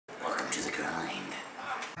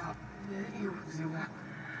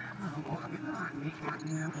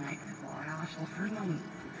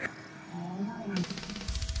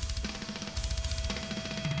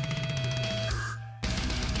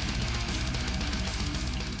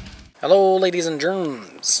Hello, ladies and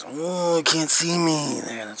germs. Oh, you can't see me.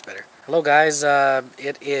 There, that's better. Hello, guys.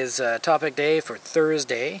 It is topic day for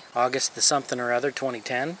Thursday, August the something or other,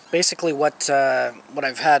 2010. Basically, what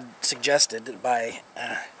I've had suggested by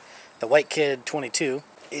the White Kid 22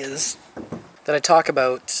 is that I talk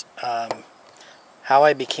about how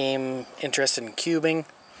I became interested in cubing,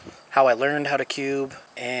 how I learned how to cube,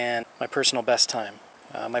 and my personal best time.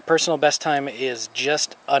 My personal best time is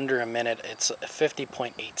just under a minute. It's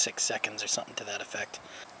 50.86 seconds or something to that effect.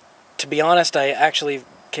 To be honest, I actually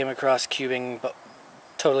came across cubing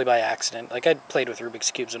totally by accident. Like, I'd played with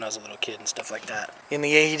Rubiks cubes when I was a little kid and stuff like that in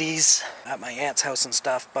the 80s at my aunt's house and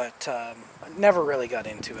stuff, but I never really got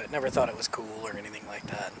into it. Never thought it was cool or anything like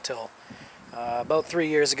that until about 3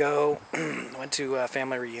 years ago. I went to a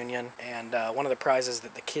family reunion, and one of the prizes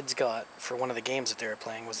that the kids got for one of the games that they were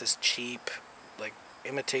playing was this cheap, like,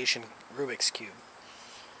 imitation Rubik's Cube.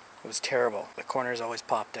 It was terrible. The corners always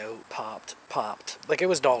popped out, popped. Like, it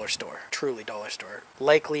was dollar store, truly dollar store.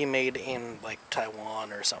 Likely made in, like,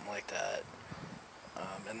 Taiwan or something like that.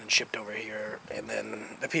 And then shipped over here. And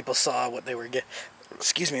then the people saw what they were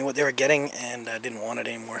getting, and didn't want it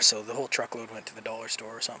anymore. So the whole truckload went to the dollar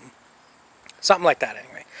store or something. Something like that,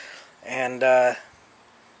 anyway. And the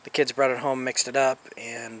kids brought it home, mixed it up,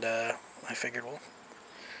 and I figured, well,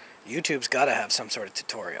 YouTube's got to have some sort of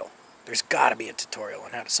tutorial. There's got to be a tutorial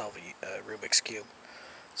on how to solve a Rubik's Cube.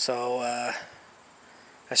 So I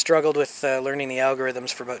struggled with learning the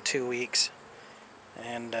algorithms for about 2 weeks,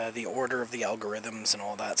 and the order of the algorithms and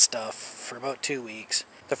all that stuff for about 2 weeks.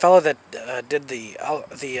 The fellow that did the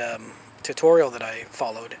tutorial that I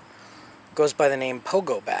followed goes by the name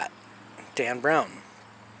PogoBat, Dan Brown.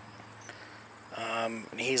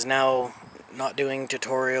 He's now not doing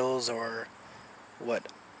tutorials or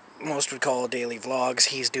what most would call daily vlogs.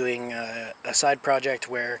 He's doing a side project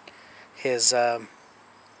where his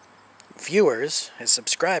viewers, his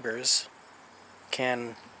subscribers,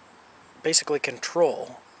 can basically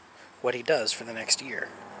control what he does for the next year.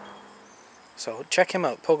 So check him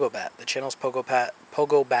out, PogoBat. The channel's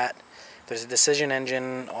PogoBat. There's a decision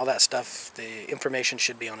engine, all that stuff. The information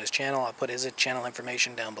should be on his channel. I'll put his channel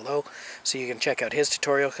information down below so you can check out his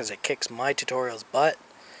tutorial, because it kicks my tutorial's butt.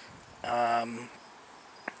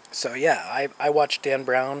 So yeah, I watched Dan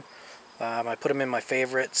Brown. I put him in my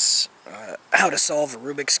favorites. How to solve a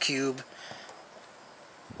Rubik's Cube.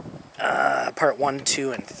 Part 1,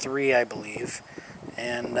 2, and 3, I believe.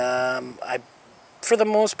 And for the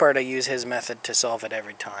most part, I use his method to solve it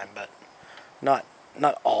every time, but not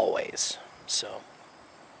always. So,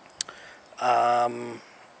 what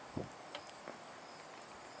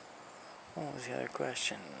was the other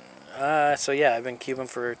question? So yeah, I've been cubing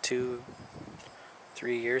for 2-3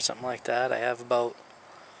 years, something like that. I have about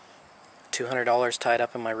 $200 tied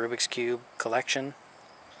up in my Rubik's Cube collection.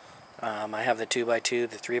 I have the 2x2,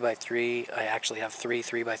 the 3x3. I actually have 3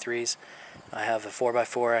 3x3s. I have the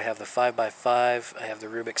 4x4, I have the 5x5, I have the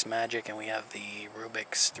Rubik's Magic, and we have the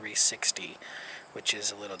Rubik's 360, which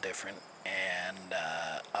is a little different. And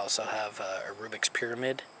I also have a Rubik's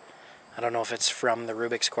Pyramid. I don't know if it's from the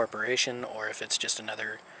Rubiks Corporation or if it's just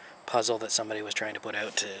another puzzle that somebody was trying to put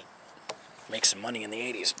out to make some money in the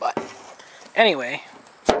 80s. But anyway,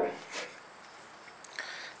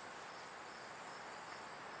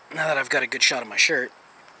 now that I've got a good shot of my shirt,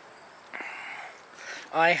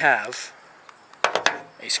 I have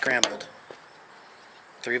a scrambled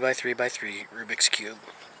 3x3x3 Rubik's Cube.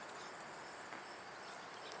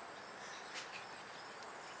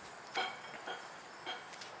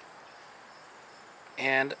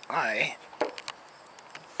 And I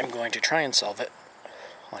am going to try and solve it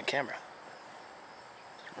on camera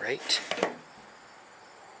right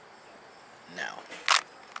now.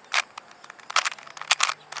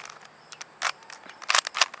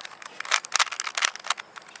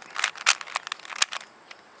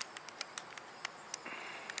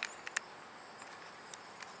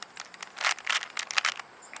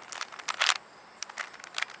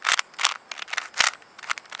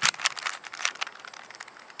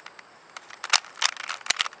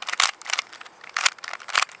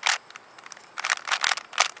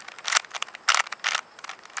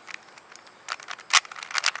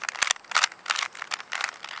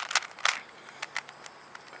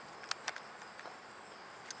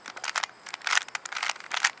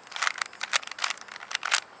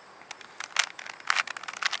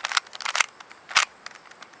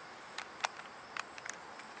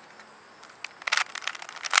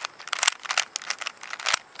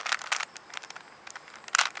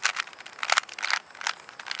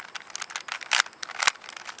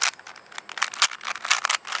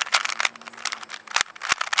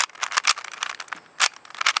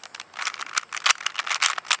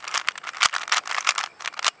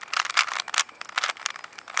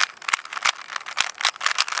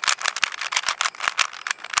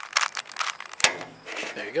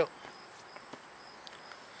 you go.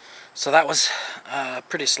 So that was a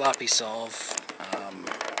pretty sloppy solve.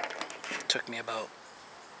 Took me about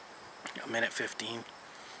a minute 15.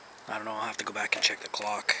 I don't know, I'll have to go back and check the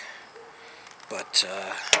clock. But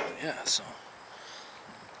yeah, so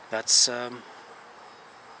that's a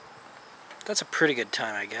pretty good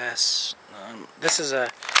time, I guess. This is an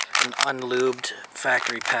unlubed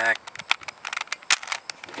factory pack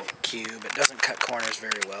cube. It doesn't cut corners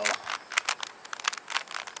very well.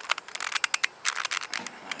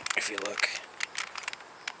 If you look,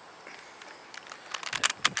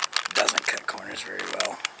 it doesn't cut corners very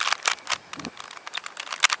well.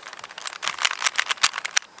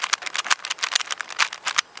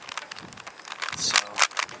 So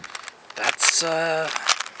that's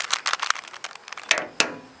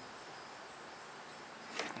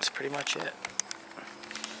pretty much it.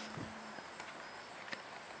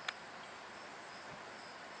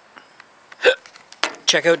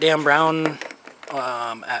 Check out Dan Brown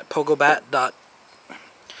at pogobat.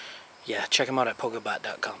 Yeah, check him out at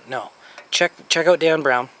pogobat.com. No, check out Dan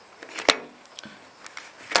Brown.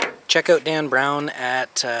 Check out Dan Brown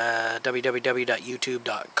at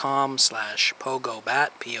www.youtube.com/pogobat,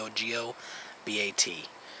 P-O-G-O-B-A-T.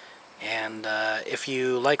 And if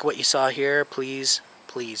you like what you saw here, please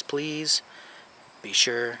be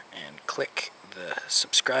sure and click the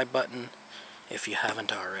subscribe button if you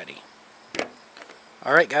haven't already.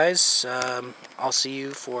 Alright guys, I'll see you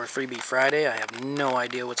for Freebie Friday. I have no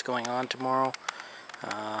idea what's going on tomorrow.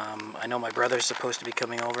 I know my brother's supposed to be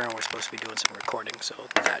coming over and we're supposed to be doing some recording, so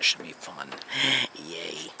that should be fun.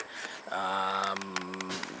 Yay.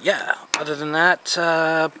 Yeah, other than that,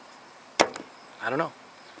 I don't know.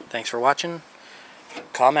 Thanks for watching.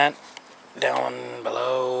 Comment down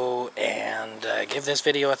below and give this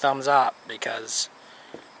video a thumbs up because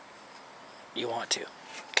you want to.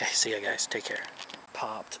 Okay, see ya guys. Take care.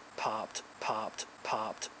 Popped.